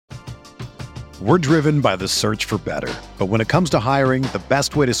We're driven by the search for better. But when it comes to hiring, the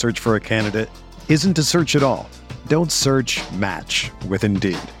best way to search for a candidate isn't to search at all. Don't search, match with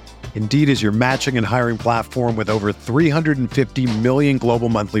Indeed. Indeed is your matching and hiring platform with over 350 million global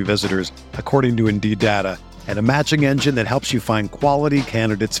monthly visitors, according to Indeed data, and a matching engine that helps you find quality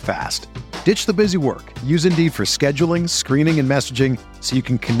candidates fast. Ditch the busy work. Use Indeed for scheduling, screening, and messaging so you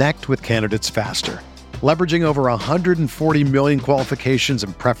can connect with candidates faster. Leveraging over 140 million qualifications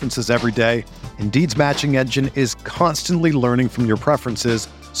and preferences every day, Indeed's matching engine is constantly learning from your preferences,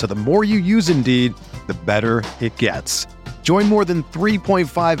 so the more you use Indeed, the better it gets. Join more than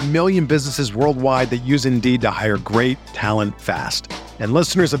 3.5 million businesses worldwide that use Indeed to hire great talent fast. And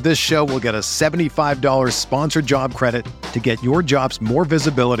listeners of this show will get a $75 sponsored job credit to get your jobs more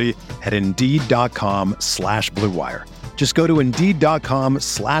visibility at Indeed.com/Blue Wire. Just go to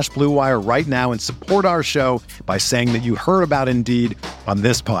Indeed.com/Blue Wire right now and support our show by saying that you heard about Indeed on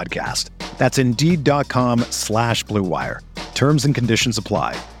this podcast. That's Indeed.com/Blue Wire. Terms and conditions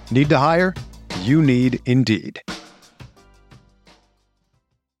apply. Need to hire? You need Indeed.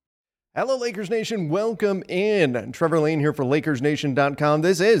 Hello, Lakers Nation. Welcome in. Trevor Lane here for LakersNation.com.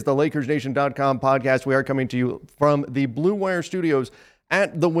 This is the LakersNation.com podcast. We are coming to you from the Blue Wire Studios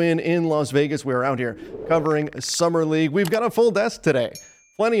at the Wynn in Las Vegas. We're out here covering Summer League. We've got a full desk today.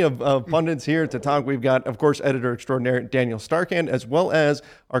 Plenty of pundits here to talk. We've got, of course, editor extraordinaire Daniel Starkand, as well as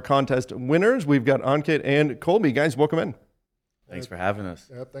our contest winners. We've got Ankit and Colby. Guys, welcome in. Thanks for having us.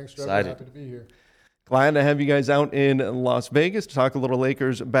 Yep, thanks, Trevor. Excited. Happy to be here. Glad to have you guys out in Las Vegas to talk a little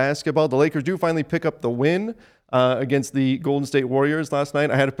Lakers basketball. The Lakers do finally pick up the win against the Golden State Warriors last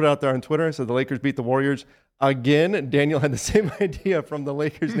night. I had to put it out there on Twitter. I said the Lakers beat the Warriors again. Daniel had the same idea from the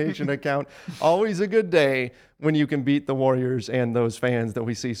Lakers Nation account. Always a good day when you can beat the Warriors and those fans that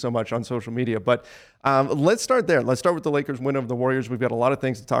we see so much on social media. But let's start there. Let's start with the Lakers win over the Warriors. We've got a lot of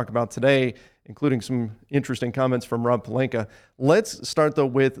things to talk about today, including some interesting comments from Rob Pelinka. Let's start, though,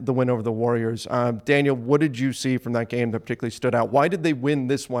 with the win over the Warriors. Daniel, what did you see from that game that particularly stood out? Why did they win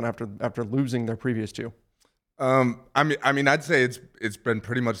this one after losing their previous two? I mean, I'd say it's been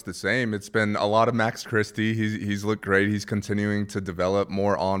pretty much the same. It's been a lot of Max Christie. He's looked great. He's continuing to develop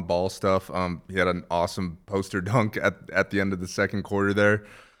more on-ball stuff. He had an awesome poster dunk at the end of the second quarter there.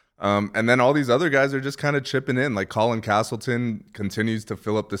 And then all these other guys are just kind of chipping in. Like Colin Castleton continues to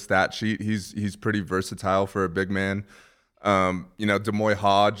fill up the stat sheet. He's pretty versatile for a big man. Demoy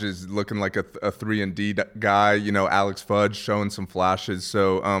Hodge is looking like a 3-and-D guy. Alex Fudge showing some flashes.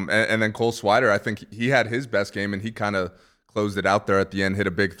 So, and then Cole Swider, I think he had his best game, and he kind of closed it out there at the end, hit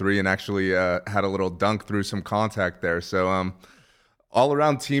a big three, and actually had a little dunk through some contact there. So, all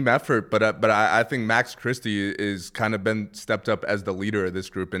around team effort. But I think Max Christie is kind of been stepped up as the leader of this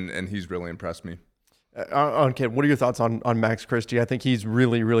group, and he's really impressed me. Kid, what are your thoughts on Max Christie? I think he's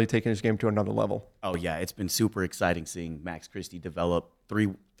really, really taken his game to another level. Oh, yeah. It's been super exciting seeing Max Christie develop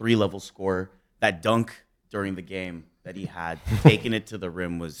three-level score. That dunk during the game that he had, taking it to the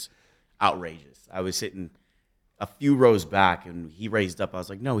rim, was outrageous. I was sitting a few rows back, and he raised up. I was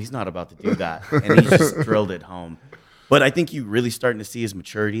like, no, he's not about to do that. And he just drilled it home. But I think you're really starting to see his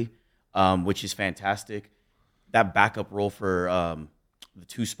maturity, which is fantastic. That backup role for the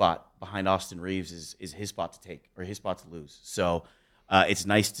two spot behind Austin Reeves is his spot to take, or his spot to lose. So it's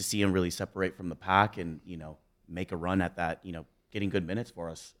nice to see him really separate from the pack and, make a run at that, getting good minutes for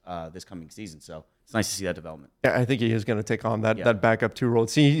us this coming season. So it's nice to see that development. Yeah, I think he is going to take on that backup two role.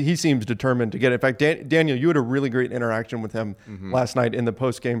 See, he seems determined to get it. In fact, Daniel, you had a really great interaction with him last night in the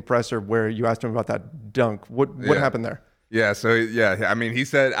post-game presser where you asked him about that dunk. What happened there? Yeah, I mean,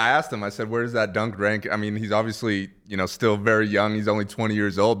 I asked him, where does that dunk rank? I mean, he's obviously, still very young. He's only 20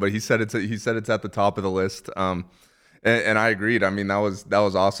 years old, but he said it's at the top of the list. And I agreed. I mean, that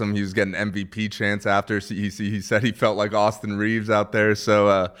was awesome. He was getting MVP chants after. He said he felt like Austin Reeves out there.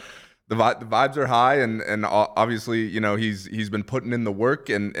 So the vibes are high, and obviously, he's been putting in the work,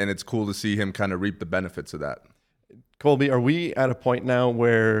 and it's cool to see him kind of reap the benefits of that. Colby, are we at a point now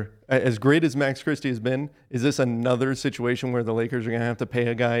where, as great as Max Christie has been, is this another situation where the Lakers are going to have to pay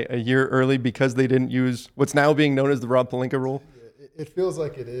a guy a year early because they didn't use what's now being known as the Rob Pelinka rule? It feels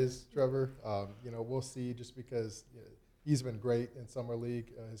like it is, Trevor. We'll see, just because he's been great in Summer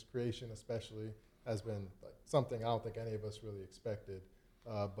League. His creation especially has been something I don't think any of us really expected.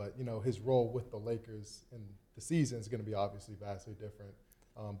 But his role with the Lakers in the season is going to be obviously vastly different.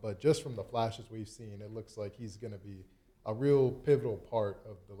 But just from the flashes we've seen, it looks like he's going to be a real pivotal part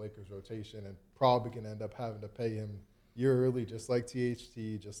of the Lakers rotation, and probably going to end up having to pay him year early, just like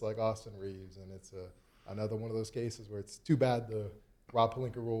THT, just like Austin Reeves. And it's another one of those cases where it's too bad the Rob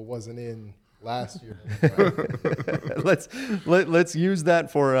Pelinka rule wasn't in last year. let's use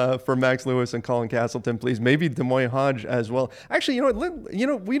that for Max Lewis and Colin Castleton, please. Maybe Demoy Hodge as well. Actually,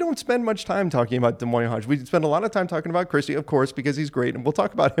 we don't spend much time talking about Demoy Hodge. We spend a lot of time talking about Christie, of course, because he's great, and we'll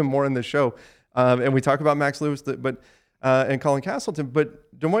talk about him more in the show. And we talk about Max Lewis, and Colin Castleton,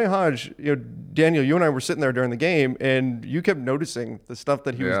 but Demoy Hodge, Daniel, you and I were sitting there during the game, and you kept noticing the stuff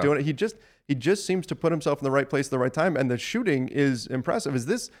that he was doing. He just seems to put himself in the right place at the right time, and the shooting is impressive. Is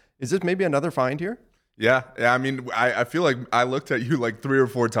this maybe another find here? Yeah. I mean, I feel like I looked at you like 3 or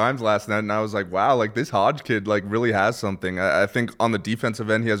 4 times last night, and I was like, wow, like this Hodge kid like really has something. I think on the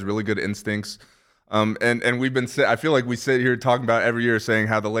defensive end, he has really good instincts. And I feel like we sit here talking about every year saying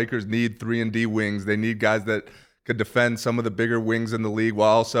how the Lakers need 3-and-D wings. They need guys that could defend some of the bigger wings in the league while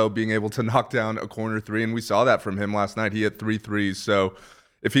also being able to knock down a corner three. And we saw that from him last night. He hit 3 threes. So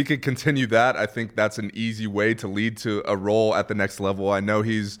if he could continue that, I think that's an easy way to lead to a role at the next level. I know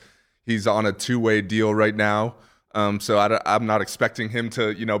he's on a 2-way deal right now. So I'm not expecting him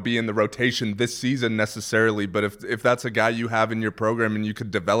to, be in the rotation this season necessarily. But if that's a guy you have in your program and you could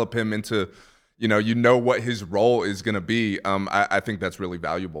develop him into, what his role is going to be, I think that's really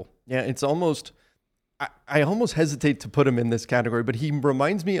valuable. Yeah, it's almost... I almost hesitate to put him in this category, but he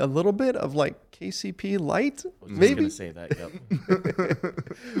reminds me a little bit of like KCP light. Maybe going to say that.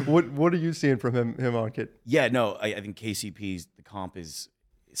 Yep. What are you seeing from him on Kit? Yeah, no, I think KCP's the comp is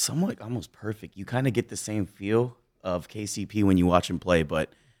somewhat almost perfect. You kind of get the same feel of KCP when you watch him play,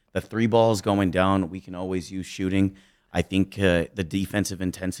 but the 3 balls going down, we can always use shooting. I think the defensive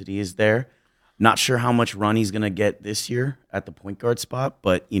intensity is there. Not sure how much run he's going to get this year at the point guard spot,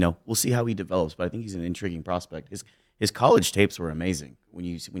 but we'll see how he develops. But I think he's an intriguing prospect. His college tapes were amazing when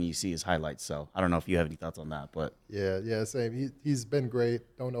you see his highlights. So I don't know if you have any thoughts on that, but yeah, same. He's been great.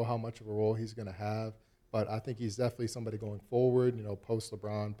 Don't know how much of a role he's going to have, but I think he's definitely somebody going forward. Post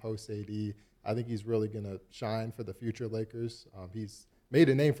LeBron, post AD. I think he's really going to shine for the future Lakers. He's made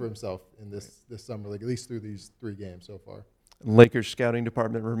a name for himself in this summer league, at least through these 3 games so far. Lakers scouting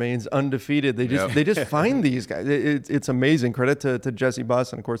department remains undefeated. They just find these guys. It's amazing. Credit to Jesse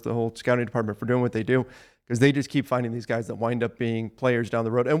Buss and of course the whole scouting department for doing what they do, because they just keep finding these guys that wind up being players down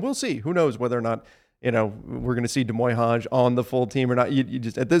the road. And we'll see. Who knows whether or not we're going to see Demoy Hodge on the full team or not. You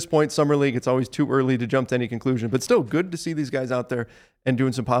just at this point, summer league, it's always too early to jump to any conclusion. But still, good to see these guys out there and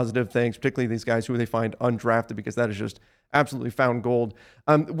doing some positive things, particularly these guys who they find undrafted, because that is just absolutely found gold.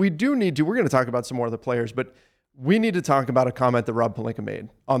 We're going to talk about some more of the players, but we need to talk about a comment that Rob Pelinka made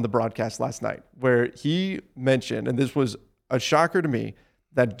on the broadcast last night, where he mentioned, and this was a shocker to me,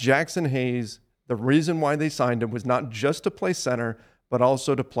 that Jackson Hayes, the reason why they signed him was not just to play center, but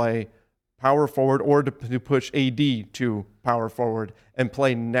also to play power forward or to push AD to power forward and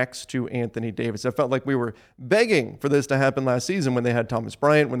play next to Anthony Davis. I felt like we were begging for this to happen last season when they had Thomas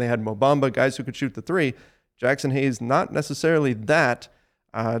Bryant, when they had Mo Bamba, guys who could shoot the 3. Jackson Hayes, not necessarily that.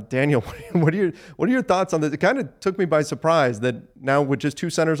 Daniel, what are your thoughts on this? It kind of took me by surprise that now with just 2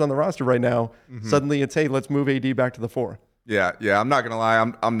 centers on the roster right now, suddenly it's, hey, let's move AD back to the 4. Yeah. I'm not gonna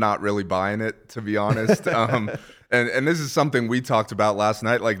lie, I'm not really buying it, to be honest. And this is something we talked about last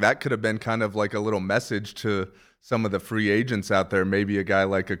night. Like that could have been kind of like a little message to some of the free agents out there. Maybe a guy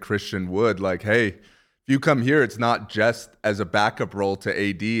like a Christian Wood, like, hey, if you come here, it's not just as a backup role to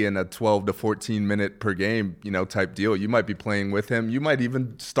AD in a 12 to 14 minute per game, type deal. You might be playing with him. You might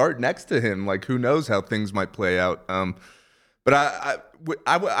even start next to him. Like, who knows how things might play out. But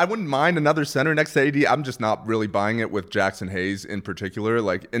I wouldn't mind another center next to AD. I'm just not really buying it with Jackson Hayes in particular.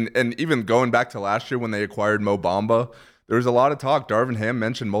 Like, and even going back to last year when they acquired Mo Bamba, there was a lot of talk. Darvin Ham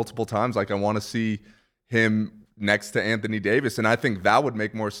mentioned multiple times, like, I want to see him next to Anthony Davis. And I think that would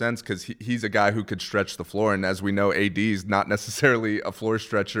make more sense because he's a guy who could stretch the floor. And as we know, AD is not necessarily a floor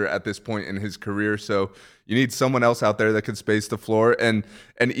stretcher at this point in his career. So you need someone else out there that can space the floor. And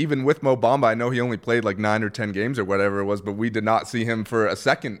even with Mo Bamba, I know he only played like 9 or 10 games or whatever it was, but we did not see him for a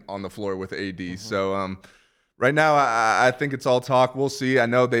second on the floor with AD. So right now, I think it's all talk. We'll see. I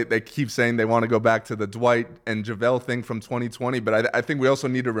know they keep saying they want to go back to the Dwight and JaVale thing from 2020, but I think we also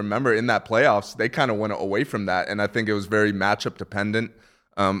need to remember in that playoffs, they kind of went away from that, and I think it was very matchup dependent.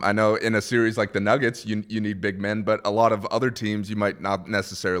 I know in a series like the Nuggets, you need big men, but a lot of other teams, you might not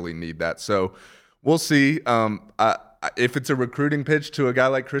necessarily need that. So we'll see. If it's a recruiting pitch to a guy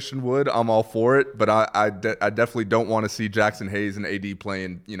like Christian Wood, I'm all for it. But I definitely don't want to see Jackson Hayes and AD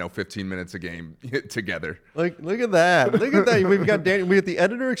playing 15 minutes a game together. Look at that! Look at that! We got the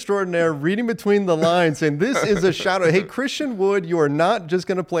editor extraordinaire reading between the lines, saying this is a shout out. Hey, Christian Wood, you are not just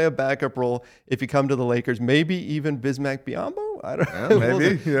going to play a backup role if you come to the Lakers. Maybe even Bismack Biyombo. I don't know.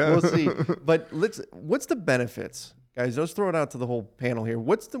 Maybe. We'll see. But what's the benefits Guys, let's throw it out to the whole panel here.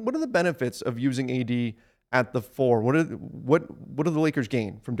 What are the benefits of using AD at the 4? What do the Lakers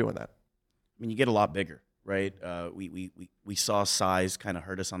gain from doing that? I mean, you get a lot bigger, right? We saw size kind of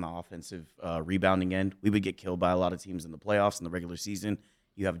hurt us on the offensive rebounding end. We would get killed by a lot of teams in the playoffs in the regular season.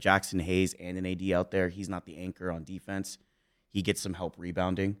 You have Jackson Hayes and an AD out there. He's not the anchor on defense. He gets some help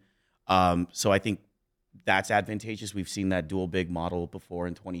rebounding. So I think that's advantageous. We've seen that dual big model before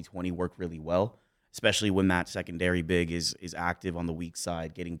in 2020 work really well, especially when that secondary big is active on the weak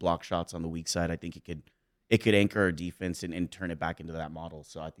side, getting block shots on the weak side. I think it could anchor our defense and turn it back into that model.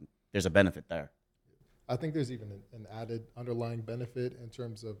 So I think there's a benefit there. I think there's even an added underlying benefit in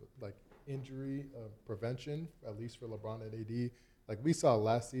terms of like injury prevention, at least for LeBron and AD. Like we saw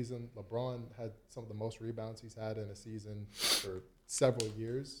last season, LeBron had some of the most rebounds he's had in a season for several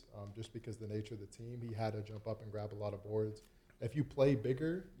years, just because the nature of the team. He had to jump up and grab a lot of boards. If you play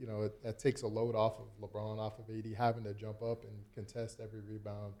bigger, it takes a load off of LeBron, off of AD, having to jump up and contest every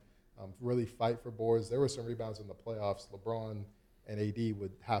rebound, really fight for boards. There were some rebounds in the playoffs. LeBron and AD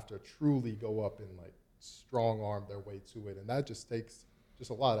would have to truly go up and like strong arm their way to it, and that just takes just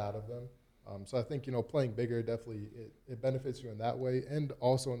a lot out of them. So I think playing bigger definitely it benefits you in that way, and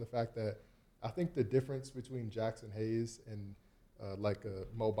also in the fact that I think the difference between Jackson Hayes and like a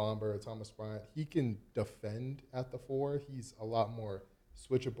Mo Bamba or Thomas Bryant, he can defend at the 4. He's a lot more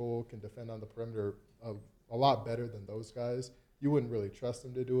switchable, can defend on the perimeter a lot better than those guys. You wouldn't really trust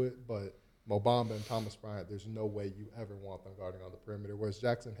him to do it, but Mo Bamba and Thomas Bryant, there's no way you ever want them guarding on the perimeter. Whereas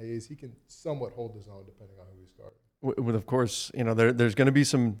Jackson Hayes, he can somewhat hold his own depending on who he's guarding. With, of course, there's going to be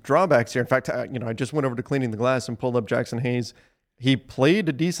some drawbacks here. In fact, I just went over to Cleaning the Glass and pulled up Jackson Hayes. He played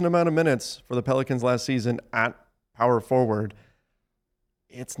a decent amount of minutes for the Pelicans last season at power forward.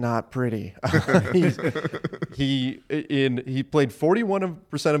 It's not pretty. He played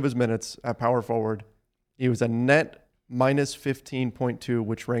 41% of his minutes at power forward. He was a net minus 15.2,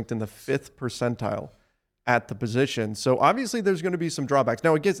 which ranked in the 5th percentile at the position. So obviously there's going to be some drawbacks.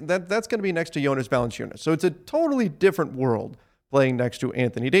 Now, that's going to be next to Jonas Valanciunas. So it's a totally different world playing next to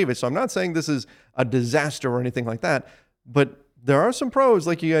Anthony Davis. So I'm not saying this is a disaster or anything like that, but there are some pros,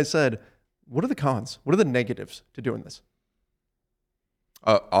 like you guys said. What are the cons? What are the negatives to doing this?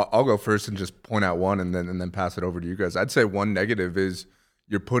 I'll go first and just point out one and then pass it over to you guys. I'd say one negative is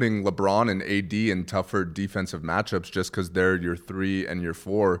you're putting LeBron and AD in tougher defensive matchups just because they're your 3 and your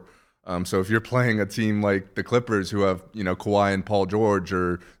 4. So if you're playing a team like the Clippers who have, Kawhi and Paul George,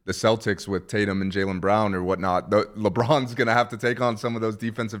 or the Celtics with Tatum and Jaylen Brown or whatnot, LeBron's going to have to take on some of those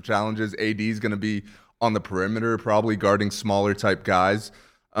defensive challenges. AD's going to be on the perimeter, probably guarding smaller type guys.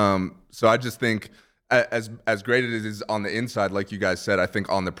 So I just think as great as it is on the inside, like you guys said, I think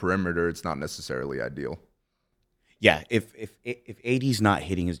on the perimeter, it's not necessarily ideal. Yeah, if AD's not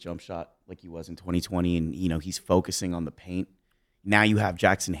hitting his jump shot like he was in 2020, and he's focusing on the paint, now you have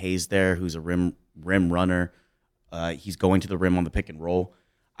Jackson Hayes there, who's a rim runner. He's going to the rim on the pick and roll.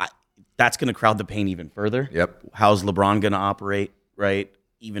 That's going to crowd the paint even further. Yep. How's LeBron going to operate? Right.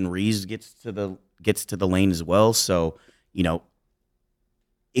 Even Reeves gets to the lane as well. So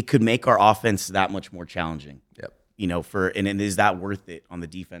it could make our offense that much more challenging. Yep. And is that worth it on the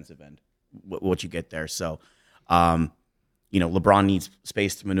defensive end? What you get there. So. LeBron needs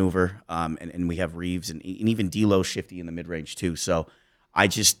space to maneuver, and we have Reeves and even D'Lo shifty in the mid-range too. So I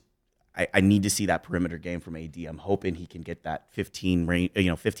need to see that perimeter game from AD. I'm hoping he can get that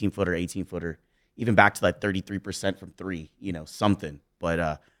 15-footer, 18-footer, even back to that 33% from 3, something.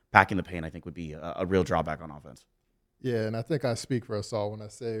 But packing the paint, I think, would be a real drawback on offense. Yeah, and I think I speak for us all when I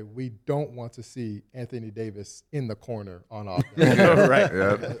say we don't want to see Anthony Davis in the corner on offense. Right.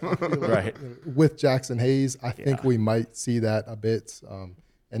 Right. With Jackson Hayes, I think we might see that a bit,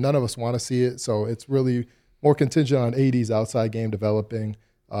 and none of us want to see it. So it's really more contingent on AD's outside game developing.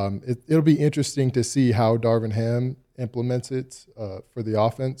 It'll be interesting to see how Darvin Ham implements it for the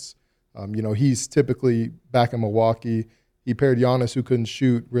offense. He's typically back in Milwaukee. He paired Giannis, who couldn't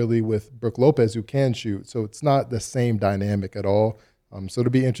shoot, really, with Brook Lopez, who can shoot. So it's not the same dynamic at all. So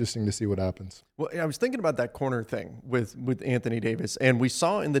it'll be interesting to see what happens. Well, I was thinking about that corner thing with Anthony Davis, and we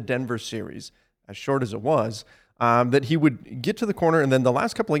saw in the Denver series, as short as it was, that he would get to the corner, and then the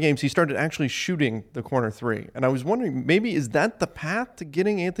last couple of games, he started actually shooting the corner 3. And I was wondering, maybe is that the path to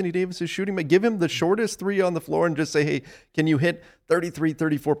getting Anthony Davis's shooting? But give him the shortest 3 on the floor and just say, hey, can you hit 33,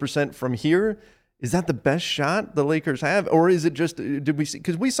 34% from here? Is that the best shot the Lakers have? Or is it just, did we see,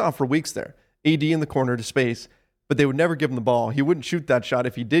 because we saw for weeks there, AD in the corner to space, but they would never give him the ball. He wouldn't shoot that shot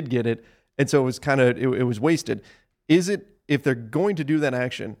if he did get it. And so it was it was wasted. Is it, if they're going to do that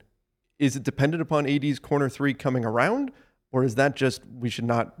action, is it dependent upon AD's corner 3 coming around? Or is that just, we should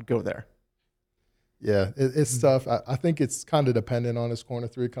not go there? Yeah, it's tough. I think it's kind of dependent on his corner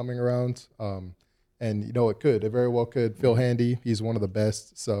three coming around. And, it very well could. Phil Handy, he's one of the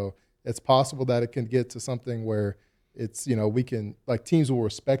best. So it's possible that it can get to something where it's, we can, like, teams will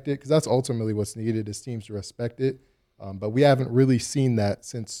respect it, because that's ultimately what's needed, is teams to respect it. But we haven't really seen that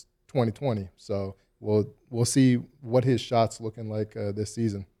since 2020. So we'll see what his shot's looking like this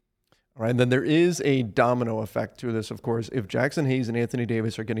season. All right, and then there is a domino effect to this, of course. If Jackson Hayes and Anthony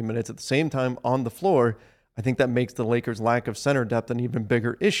Davis are getting minutes at the same time on the floor, I think that makes the Lakers' lack of center depth an even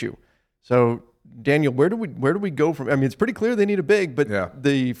bigger issue. So, Daniel, where do we go from? I mean, it's pretty clear they need a big, but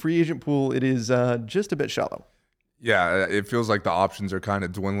the free agent pool, it is just a bit shallow. Yeah, it feels like the options are kind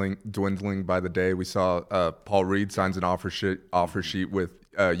of dwindling by the day. We saw Paul Reed signs an offer sheet with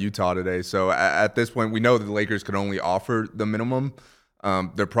Utah today. So at this point, we know that the Lakers can only offer the minimum.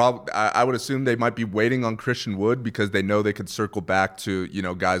 I would assume they might be waiting on Christian Wood, because they know they could circle back to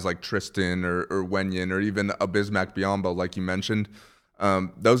guys like Tristan or Wenyen or even Bismack Biyombo, like you mentioned.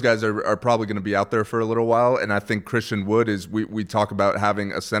 Those guys are probably going to be out there for a little while, and I think Christian Wood is. We talk about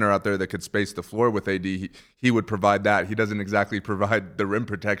having a center out there that could space the floor with AD. He would provide that. He doesn't exactly provide the rim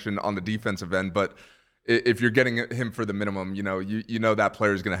protection on the defensive end, but if you're getting him for the minimum, you know that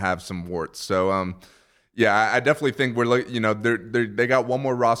player is going to have some warts. So. Yeah, I definitely think they got one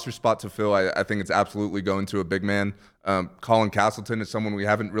more roster spot to fill. I think it's absolutely going to a big man. Colin Castleton is someone we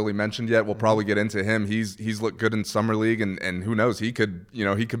haven't really mentioned yet. We'll probably get into him. He's looked good in summer league, and who knows, he could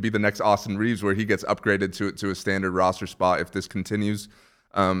be the next Austin Reeves, where he gets upgraded to a standard roster spot if this continues.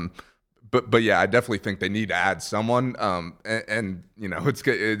 But yeah, I definitely think they need to add someone, and it's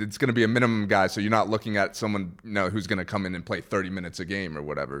going to be a minimum guy, so you're not looking at someone who's going to come in and play 30 minutes a game or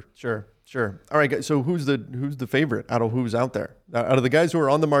whatever. Sure. All right, guys. So who's the favorite out of who's out there? Out of the guys who are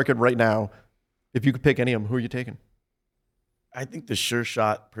on the market right now, if you could pick any of them, who are you taking? I think the sure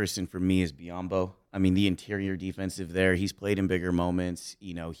shot person for me is Biyombo. I mean, the interior defensive there, he's played in bigger moments.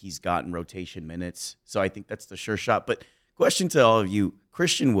 He's gotten rotation minutes, so I think that's the sure shot. But question to all of you,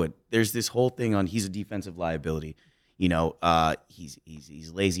 Christian Wood, there's this whole thing on he's a defensive liability.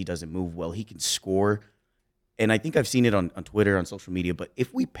 He's lazy, doesn't move well. He can score. And I think I've seen it on Twitter, on social media. But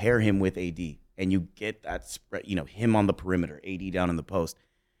if we pair him with AD and you get that spread, him on the perimeter, AD down in the post,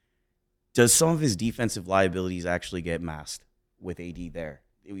 does some of his defensive liabilities actually get masked with AD there?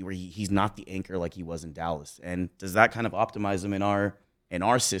 Where he's not the anchor like he was in Dallas. And does that kind of optimize him in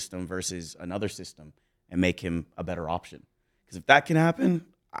our system versus another system and make him a better option? Because if that can happen,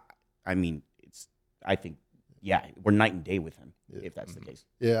 I think we're night and day with him, if that's the case.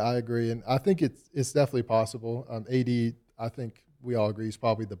 Yeah, I agree. And I think it's definitely possible. AD, I think we all agree, is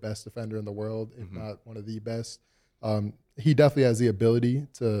probably the best defender in the world, if not one of the best. He definitely has the ability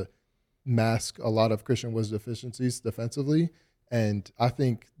to mask a lot of Christian Wood's deficiencies defensively. And I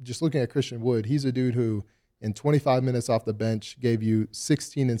think just looking at Christian Wood, he's a dude who in 25 minutes off the bench gave you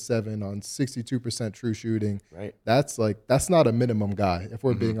 16 and 7 on 62% true shooting. Right. That's not a minimum guy, if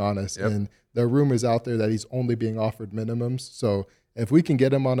we're being honest. Yep. And there are rumors out there that he's only being offered minimums. So if we can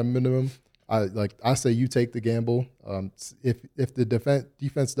get him on a minimum, I say you take the gamble. If the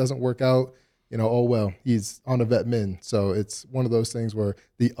defense doesn't work out, oh well, he's on a vet min. So it's one of those things where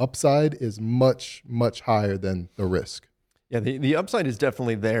the upside is much, much higher than the risk. Yeah, the upside is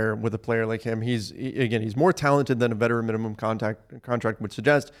definitely there with a player like him. He's more talented than a veteran minimum contract would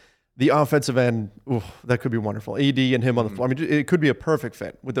suggest. The offensive end, that could be wonderful. AD and him on the floor. I mean, it could be a perfect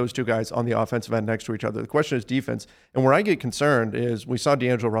fit with those two guys on the offensive end next to each other. The question is defense. And where I get concerned is we saw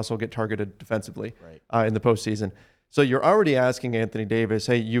D'Angelo Russell get targeted defensively in the postseason. So you're already asking Anthony Davis,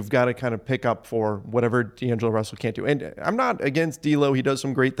 hey, you've got to kind of pick up for whatever D'Angelo Russell can't do. And I'm not against D'Lo. He does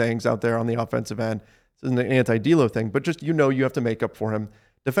some great things out there on the offensive end. This isn't an anti-D'Lo thing, but just you have to make up for him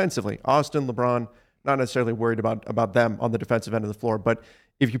defensively. Austin, LeBron, not necessarily worried about them on the defensive end of the floor. But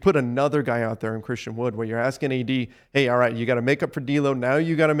if you put another guy out there in Christian Wood where you're asking AD, hey, all right, you got to make up for D'Lo. Now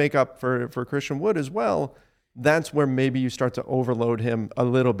you got to make up for Christian Wood as well. That's where maybe you start to overload him a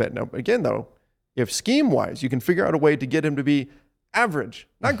little bit. Now, again, though, if scheme-wise you can figure out a way to get him to be average,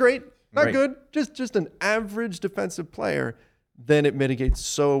 not great, not good, just an average defensive player, then it mitigates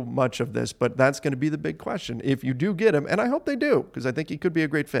so much of this. But that's going to be the big question. If you do get him, and I hope they do, because I think he could be a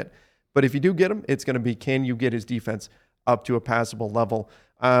great fit. But if you do get him, it's going to be, can you get his defense up to a passable level?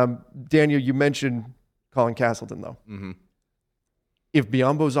 Daniel, you mentioned Colin Castleton, though. Mm-hmm. If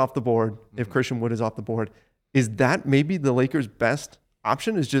Biyombo's off the board, if Christian Wood is off the board, is that maybe the Lakers' best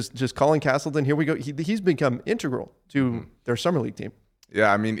option? Is just Colin Castleton? Here we go. He's become integral to their summer league team.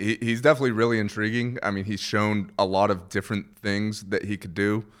 Yeah, I mean, he's definitely really intriguing. I mean, he's shown a lot of different things that he could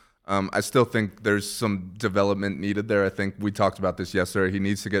do. I still think there's some development needed there. I think we talked about this yesterday. He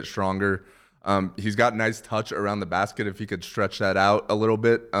needs to get stronger. He's got nice touch around the basket. If he could stretch that out a little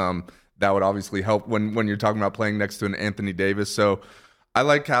bit, that would obviously help when you're talking about playing next to an Anthony Davis. So I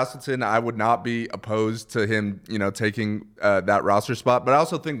like Castleton. I would not be opposed to him, taking that roster spot. But I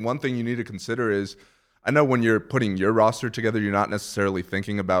also think one thing you need to consider is, I know when you're putting your roster together, you're not necessarily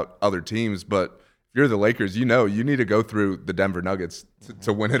thinking about other teams, but if you're the Lakers, you need to go through the Denver Nuggets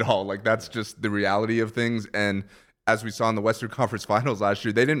to win it all. Like, that's just the reality of things. And as we saw in the Western Conference Finals last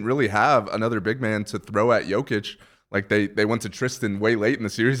year, they didn't really have another big man to throw at Jokic. Like, they went to Tristan way late in the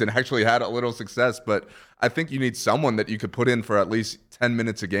series and actually had a little success. But I think you need someone that you could put in for at least 10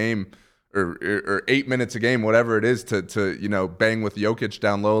 minutes a game or 8 minutes a game, whatever it is, to bang with Jokic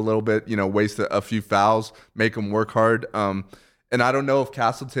down low a little bit, waste a few fouls, make him work hard. And I don't know if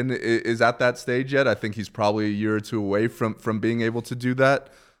Castleton is at that stage yet. I think he's probably a year or two away from being able to do that.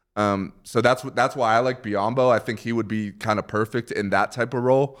 So that's why I like Biyombo. I think he would be kind of perfect in that type of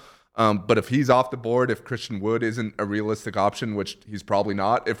role. But if he's off the board, if Christian Wood isn't a realistic option, which he's probably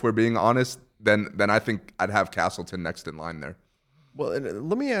not, if we're being honest, then I think I'd have Castleton next in line there. Well,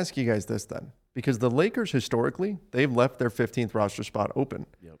 let me ask you guys this then, because the Lakers historically, they've left their 15th roster spot open.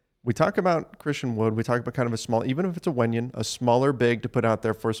 Yep. We talk about Christian Wood. We talk about kind of a small, even if it's a Wenyen, a smaller big to put out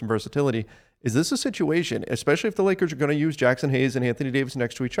there for some versatility. Is this a situation, especially if the Lakers are going to use Jackson Hayes and Anthony Davis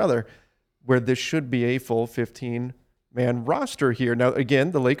next to each other, where this should be a full 15-man roster here? Now,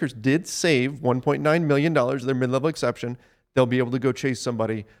 again, the Lakers did save $1.9 million, their mid-level exception. They'll be able to go chase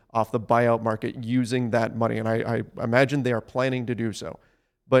somebody off the buyout market using that money. And I imagine they are planning to do so.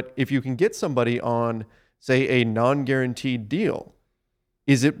 But if you can get somebody on, say, a non-guaranteed deal,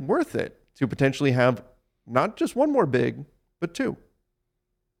 is it worth it to potentially have not just one more big, but two?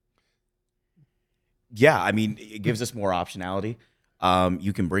 Yeah, I mean, it gives us more optionality.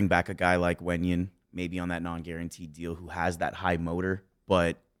 You can bring back a guy like Wenyen, maybe on that non-guaranteed deal, who has that high motor,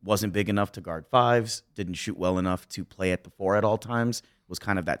 but wasn't big enough to guard fives, didn't shoot well enough to play at the four at all times, was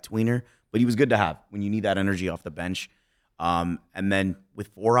kind of that tweener. But he was good to have when you need that energy off the bench. And then with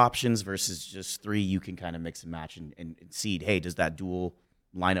four options versus just three, you can kind of mix and match and seed, hey, does that dual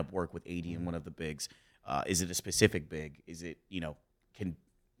lineup work with AD and one of the bigs? Is it a specific big? Is it, can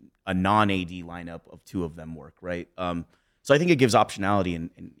a non-AD lineup of two of them work, right? So I think it gives optionality,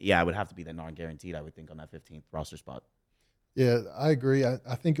 and yeah, it would have to be the non-guaranteed, I would think, on that 15th roster spot. Yeah, I agree.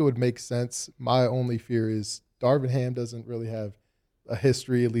 I think it would make sense. My only fear is Darvin Ham doesn't really have a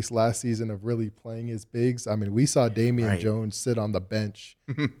history, at least last season, of really playing his bigs. I mean, we saw Damian Jones sit on the bench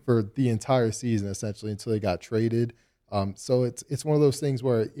for the entire season, essentially, until he got traded. So it's one of those things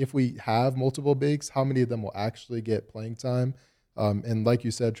where if we have multiple bigs, how many of them will actually get playing time? And like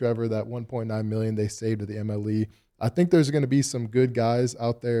you said, Trevor, that $1.9 million they saved to the MLE, I think there's going to be some good guys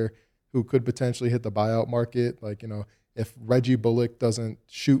out there who could potentially hit the buyout market. Like, if Reggie Bullock doesn't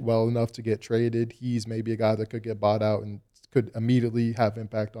shoot well enough to get traded, he's maybe a guy that could get bought out and could immediately have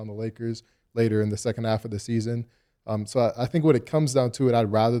impact on the Lakers later in the second half of the season. So I think when it comes down to it,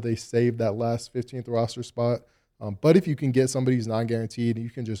 I'd rather they save that last 15th roster spot. But if you can get somebody who's non-guaranteed, you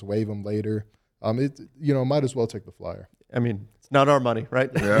can just waive them later. Might as well take the flyer. I mean, it's not our money, right?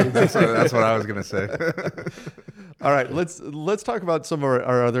 Yeah, that's what I was going to say. All right, let's talk about some of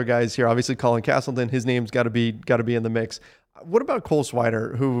our other guys here. Obviously, Colin Castleton, his name's got to be in the mix. What about Cole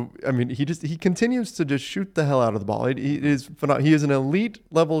Swider, who, I mean, he continues to just shoot the hell out of the ball. He is an elite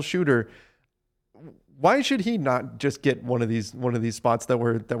level shooter. Why should he not just get one of these spots that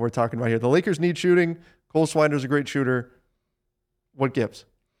we're talking about here? The Lakers need shooting. Cole Swider's a great shooter. What gives?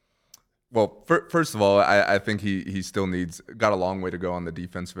 Well, first of all, I think he still got a long way to go on the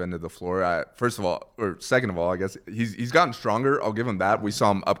defensive end of the floor. Second of all, I guess he's gotten stronger. I'll give him that. We saw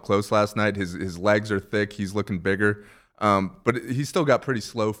him up close last night. His legs are thick. He's looking bigger, but he's still got pretty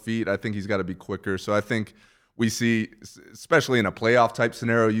slow feet. I think he's got to be quicker. So I think we see, especially in a playoff type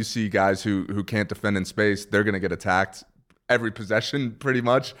scenario, you see guys who can't defend in space. They're going to get attacked every possession pretty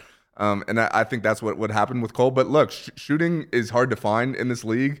much. And I think that's what would happen with Cole. But look, shooting is hard to find in this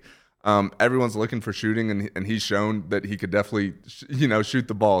league. Everyone's looking for shooting, and he's shown that he could definitely, shoot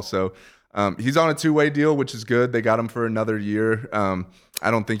the ball. So he's on a two-way deal, which is good. They got him for another year.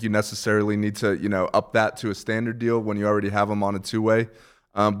 I don't think you necessarily need to, up that to a standard deal when you already have him on a two-way.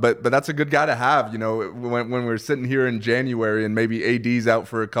 But that's a good guy to have. When we're sitting here in January and maybe AD's out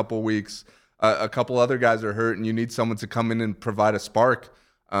for a couple weeks, a couple other guys are hurt, and you need someone to come in and provide a spark.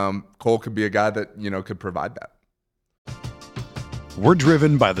 Cole could be a guy that could provide that. We're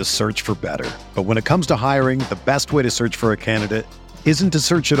driven by the search for better. But when it comes to hiring, the best way to search for a candidate isn't to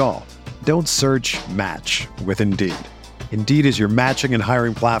search at all. Don't search, match with Indeed. Indeed is your matching and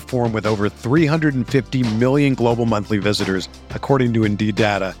hiring platform with over 350 million global monthly visitors, according to Indeed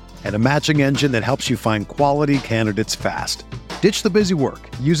data, and a matching engine that helps you find quality candidates fast. Ditch the busy work.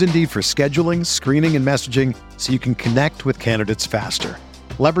 Use Indeed for scheduling, screening, and messaging so you can connect with candidates faster.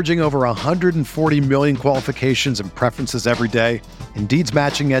 Leveraging over 140 million qualifications and preferences every day, Indeed's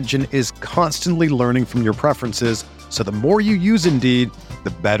matching engine is constantly learning from your preferences, so the more you use Indeed,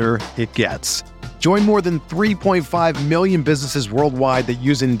 the better it gets. Join more than 3.5 million businesses worldwide that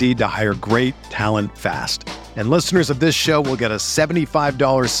use Indeed to hire great talent fast. And listeners of this show will get a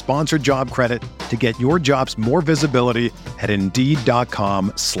 $75 sponsored job credit to get your jobs more visibility at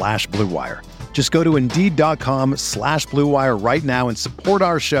Indeed.com/Blue Wire. Just go to Indeed.com/Blue Wire right now and support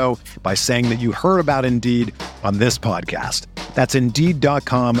our show by saying that you heard about Indeed on this podcast. That's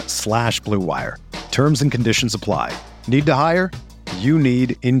Indeed.com/Blue Wire. Terms and conditions apply. Need to hire? You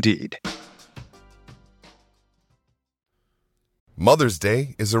need Indeed. Mother's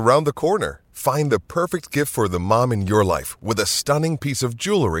Day is around the corner. Find the perfect gift for the mom in your life with a stunning piece of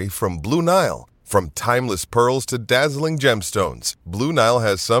jewelry from Blue Nile. From timeless pearls to dazzling gemstones, Blue Nile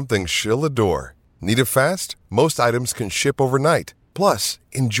has something she'll adore. Need it fast? Most items can ship overnight. Plus,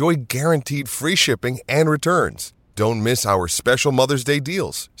 enjoy guaranteed free shipping and returns. Don't miss our special Mother's Day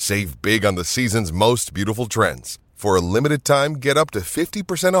deals. Save big on the season's most beautiful trends. For a limited time, get up to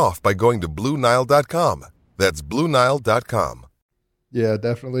 50% off by going to BlueNile.com. That's BlueNile.com. Yeah,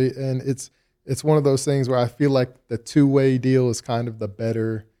 definitely. And it's one of those things where I feel like the two-way deal is kind of the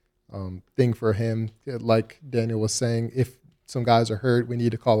better thing for him. Like Daniel was saying, if some guys are hurt, we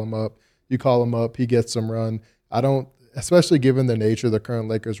need to call him up. You call him up, he gets some run. Especially given the nature of the current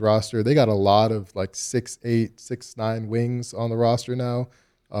Lakers roster, they got a lot of like 6'8", 6'9" wings on the roster now.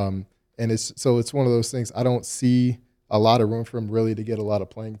 And it's one of those things, I don't see a lot of room for him really to get a lot of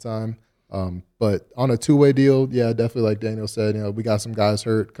playing time. But on a two-way deal, yeah, definitely like Daniel said, we got some guys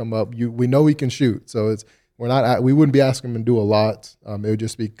hurt, come up. We know he can shoot, so we wouldn't be asking him to do a lot. It would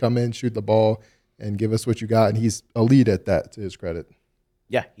just be come in, shoot the ball, and give us what you got. And he's elite at that, to his credit.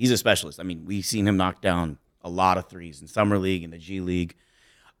 Yeah, he's a specialist. I mean, we've seen him knock down a lot of threes in Summer League and the G League.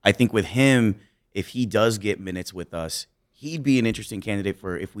 I think with him, if he does get minutes with us, he'd be an interesting candidate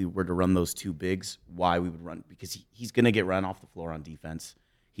for if we were to run those two bigs, why we would run, because he's going to get run off the floor on defense.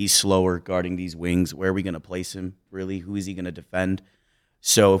 He's slower guarding these wings. Where are we going to place him, really? Who is he going to defend?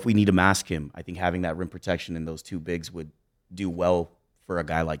 So if we need to mask him, I think having that rim protection in those two bigs would do well for a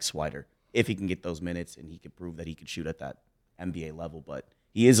guy like Swider, if he can get those minutes and he could prove that he could shoot at that NBA level. But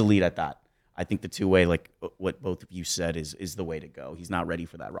he is elite at that. I think the two-way, like what both of you said, is the way to go. He's not ready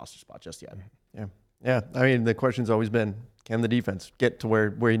for that roster spot just yet. Yeah. I mean, the question's always been, can the defense get to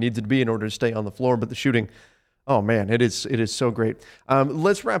where he needs it to be in order to stay on the floor? But the shooting, oh man, it is so great.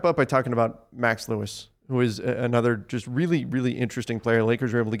 Let's wrap up by talking about Max Lewis, who is another just really, really interesting player.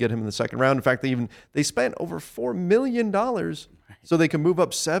 Lakers were able to get him in the second round. In fact, they spent over $4 million so they can move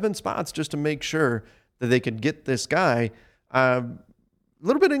up 7 spots just to make sure that they could get this guy. A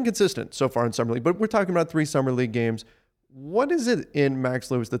little bit inconsistent so far in Summer League, but we're talking about 3 Summer League games. What is it in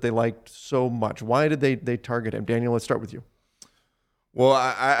Max Lewis that they liked so much? Why did they target him? Daniel, let's start with you. Well,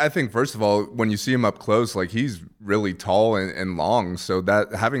 I think, first of all, when you see him up close, like, he's really tall and long, so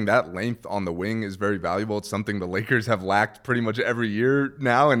that having that length on the wing is very valuable. It's something the Lakers have lacked pretty much every year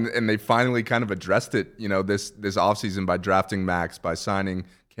now, and they finally kind of addressed it, this offseason by drafting Max, by signing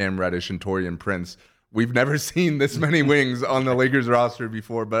Cam Reddish and Taurean Prince. We've never seen this many wings on the Lakers roster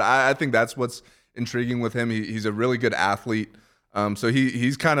before, but I think that's what's intriguing with him. He's a really good athlete. So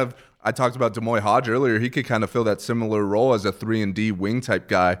he's kind of, I talked about Demoy Hodge earlier. He could kind of fill that similar role as a 3-and-D wing type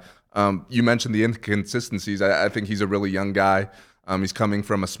guy. You mentioned the inconsistencies. I think he's a really young guy. He's coming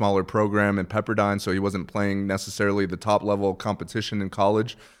from a smaller program in Pepperdine, so he wasn't playing necessarily the top level competition in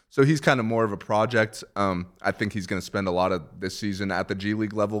college. So he's kind of more of a project. I think he's going to spend a lot of this season at the G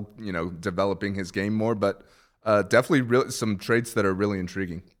League level, developing his game more. But definitely some traits that are really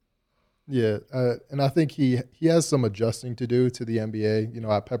intriguing. Yeah, and I think he has some adjusting to do to the NBA.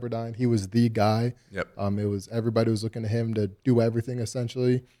 At Pepperdine, he was the guy. Yep. It was everybody was looking to him to do everything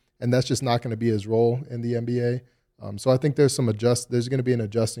essentially, and that's just not going to be his role in the NBA. So I think there's going to be an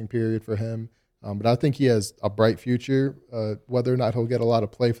adjusting period for him. But I think he has a bright future. Whether or not he'll get a lot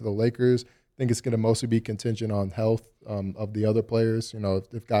of play for the Lakers, I think it's going to mostly be contingent on health of the other players.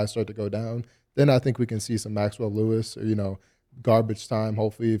 If guys start to go down, then I think we can see some Maxwell Lewis or garbage time.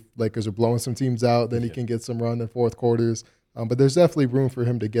 Hopefully, if Lakers are blowing some teams out, then he can get some run in fourth quarters. But there's definitely room for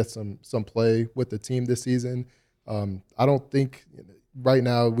him to get some play with the team this season. I don't think right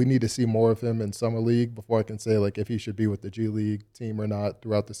now we need to see more of him in Summer League before I can say if he should be with the G League team or not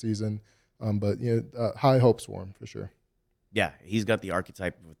throughout the season. But high hopes for him for sure. Yeah, he's got the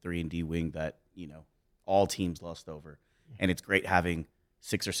archetype of a 3-and-D wing that all teams lust over, and it's great having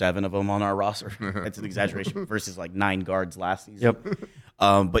 6 or 7 of them on our roster. That's an exaggeration versus like 9 guards last season.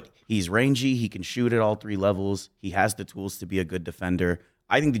 But he's rangy. He can shoot at all 3 levels. He has the tools to be a good defender.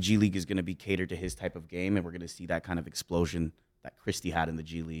 I think the G League is going to be catered to his type of game, and we're going to see that kind of explosion that Christie had in the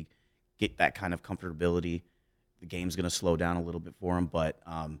G League, get that kind of comfortability. The game's going to slow down a little bit for him, but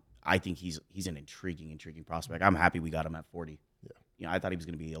I think he's an intriguing prospect. I'm happy we got him at 40. Yeah. You know, I thought he was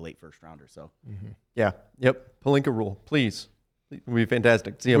going to be a late first rounder. So, Yeah. Yep. Pelinka rule, please. It would be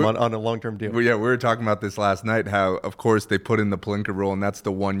fantastic to see him on a long-term deal. Well, yeah, we were talking about this last night, how, of course, they put in the Pelinka rule, and that's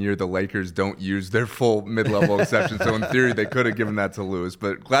the 1 year the Lakers don't use their full mid-level exception. So, in theory, they could have given that to Lewis.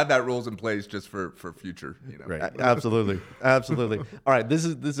 But glad that rule's in place just for future. You know. Right. Absolutely. All right, this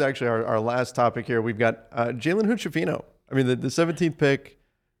is actually our last topic here. We've got Jalen Hood-Schifino. I mean, the 17th pick.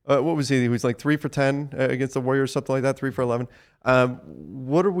 What was he? He was like 3 for 10 against the Warriors, something like that, 3 for 11.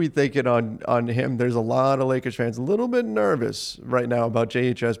 What are we thinking on him? There's a lot of Lakers fans a little bit nervous right now about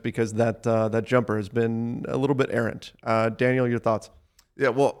JHS because that jumper has been a little bit errant. Daniel, your thoughts? Yeah,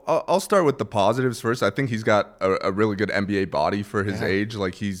 well, I'll start with the positives first. I think he's got a really good NBA body for his age.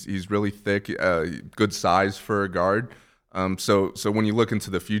 Like he's really thick, good size for a guard. So when you look into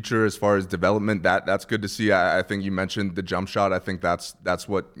the future as far as development, that's good to see. I think you mentioned the jump shot. I think that's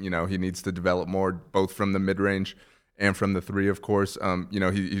what he needs to develop more, both from the mid range and from the 3, of course.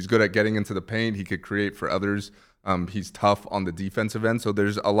 He's good at getting into the paint. He could create for others. He's tough on the defensive end. So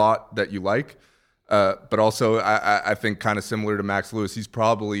there's a lot that you like. But also, I think kind of similar to Max Lewis, he's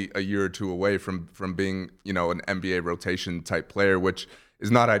probably a year or 2 away from being an NBA rotation type player, which is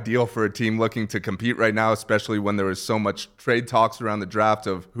not ideal for a team looking to compete right now, especially when there was so much trade talks around the draft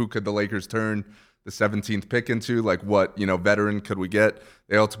of who could the Lakers turn the 17th pick into, like what veteran could we get.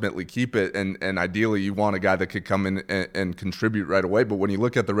 They ultimately keep it, and ideally you want a guy that could come in and contribute right away. But when you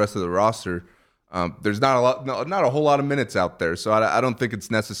look at the rest of the roster, there's not a whole lot of minutes out there, so I don't think it's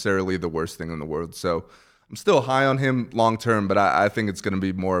necessarily the worst thing in the world. So I'm still high on him long term, but I think it's going to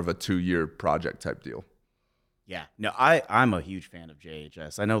be more of a 2-year project type deal. Yeah, no, I'm a huge fan of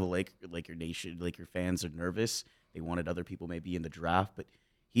JHS. I know the Laker fans are nervous. They wanted other people maybe in the draft, but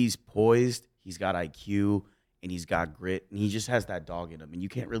he's poised, he's got IQ, and he's got grit, and he just has that dog in him. And you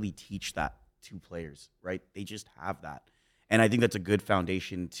can't really teach that to players, right? They just have that. And I think that's a good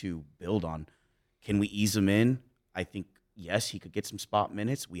foundation to build on. Can we ease him in? I think, yes, he could get some spot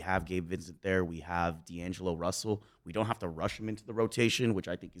minutes. We have Gabe Vincent there. We have D'Angelo Russell. We don't have to rush him into the rotation, which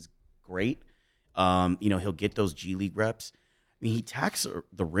I think is great. He'll get those G League reps. I mean, he attacks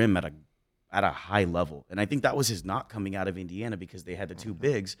the rim at a high level, and I think that was his knock coming out of Indiana because they had the 2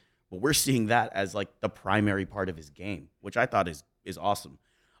 bigs. But we're seeing that as like the primary part of his game, which I thought is awesome.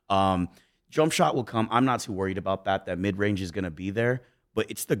 Jump shot will come. I'm not too worried about that. That mid range is going to be there,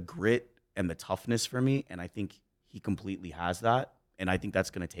 but it's the grit and the toughness for me, and I think he completely has that, and I think that's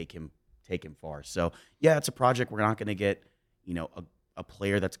going to take him far. So yeah, it's a project. We're not going to get a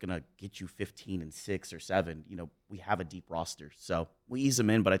player that's going to get you 15 and 6 or 7. We have a deep roster. So we ease him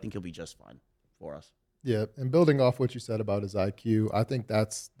in, but I think he'll be just fine for us. Yeah, and building off what you said about his IQ, I think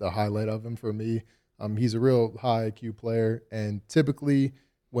that's the highlight of him for me. He's a real high IQ player, and typically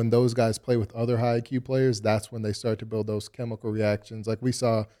when those guys play with other high IQ players, that's when they start to build those chemical reactions. Like we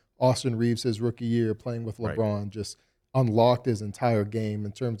saw Austin Reeves his rookie year playing with LeBron, just unlocked his entire game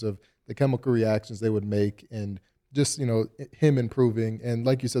in terms of the chemical reactions they would make and just, him improving. And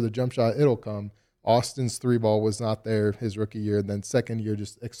like you said, the jump shot, it'll come. Austin's 3-ball was not there his rookie year, and then second year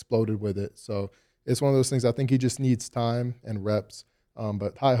just exploded with it. So it's one of those things I think he just needs time and reps.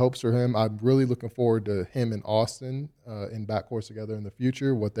 But high hopes for him. I'm really looking forward to him and Austin in backcourt together in the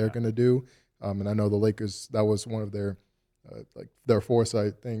future, what they're going to do. And I know the Lakers, that was one of their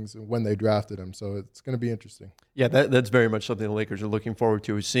foresight things when they drafted him. So it's going to be interesting. Yeah, that's very much something the Lakers are looking forward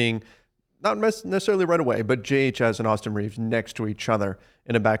to, is seeing not necessarily right away, but JHS and Austin Reeves next to each other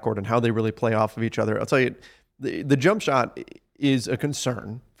in a backcourt and how they really play off of each other. I'll tell you, the jump shot is a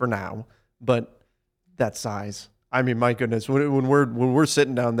concern for now, but that size. I mean, my goodness, when we're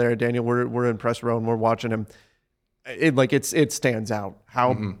sitting down there, Daniel, we're in press row and we're watching him. It stands out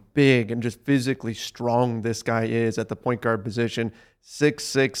how big and just physically strong this guy is at the point guard position.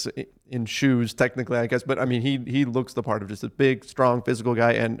 6'6" in shoes, technically, I guess, but I mean, he looks the part of just a big, strong, physical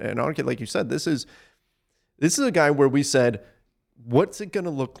guy. And like you said, this is a guy where we said, what's it going to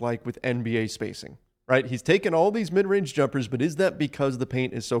look like with NBA spacing? Right? He's taken all these mid-range jumpers, but is that because the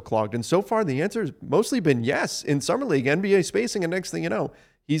paint is so clogged? And so far, the answer has mostly been yes. In Summer League, NBA spacing, and next thing you know,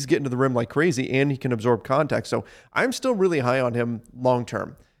 he's getting to the rim like crazy, and he can absorb contact. So I'm still really high on him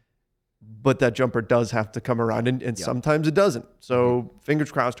long-term. But that jumper does have to come around, and sometimes it doesn't. So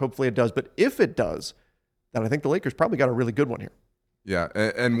fingers crossed, hopefully it does. But if it does, then I think the Lakers probably got a really good one here. Yeah,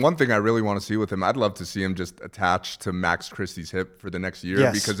 and one thing I really want to see with him, I'd love to see him just attached to Max Christie's hip for the next year.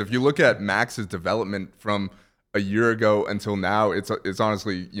 Yes. Because if you look at Max's development from a year ago until now, it's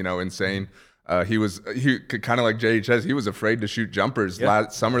honestly, insane. He kind of like JHS, he was afraid to shoot jumpers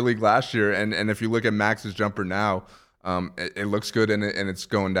summer league last year, and if you look at Max's jumper now, it looks good and it's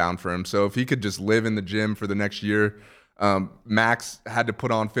going down for him. So if he could just live in the gym for the next year. Max had to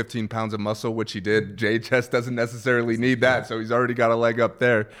put on 15 pounds of muscle, which he did. JHS doesn't necessarily need that, so he's already got a leg up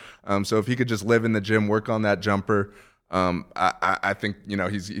there. So if he could just live in the gym, work on that jumper, I think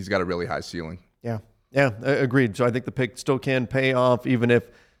he's got a really high ceiling. Yeah, agreed. So I think the pick still can pay off, even if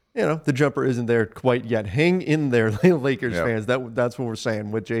the jumper isn't there quite yet. Hang in there, Lakers fans. That's what we're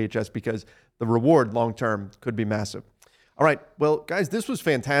saying with JHS, because the reward long term could be massive. All right, well, guys, this was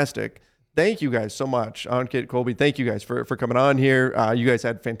fantastic. Thank you guys so much. Ankit, Colby, thank you guys for coming on here. You guys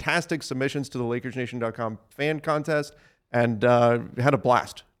had fantastic submissions to the LakersNation.com fan contest, and had a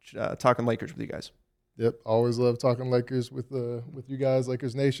blast talking Lakers with you guys. Yep, always love talking Lakers with you guys,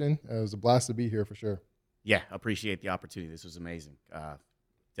 Lakers Nation. It was a blast to be here for sure. Yeah, appreciate the opportunity. This was amazing.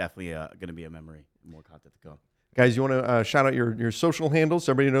 Definitely going to be a memory. More content to come. Guys, you want to shout out your social handles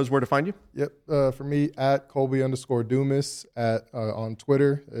so everybody knows where to find you? Yep. For me, at Colby_Dumas on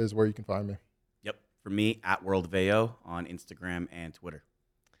Twitter is where you can find me. Yep. For me, at WorldVeo on Instagram and Twitter.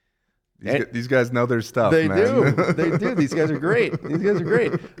 These guys know their stuff, They man. do. They do. These guys are great.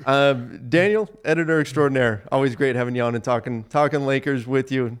 Daniel, editor extraordinaire. Always great having you on and talking Lakers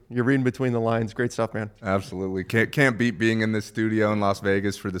with you. You're reading between the lines. Great stuff, man. Absolutely. Can't beat being in this studio in Las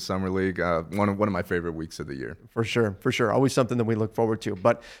Vegas for the Summer League. One of my favorite weeks of the year. For sure. Always something that we look forward to.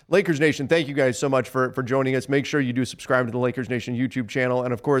 But Lakers Nation, thank you guys so much for joining us. Make sure you do subscribe to the Lakers Nation YouTube channel.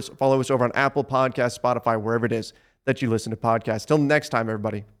 And, of course, follow us over on Apple Podcasts, Spotify, wherever it is that you listen to podcasts. Till next time,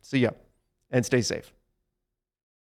 everybody. See ya. And stay safe.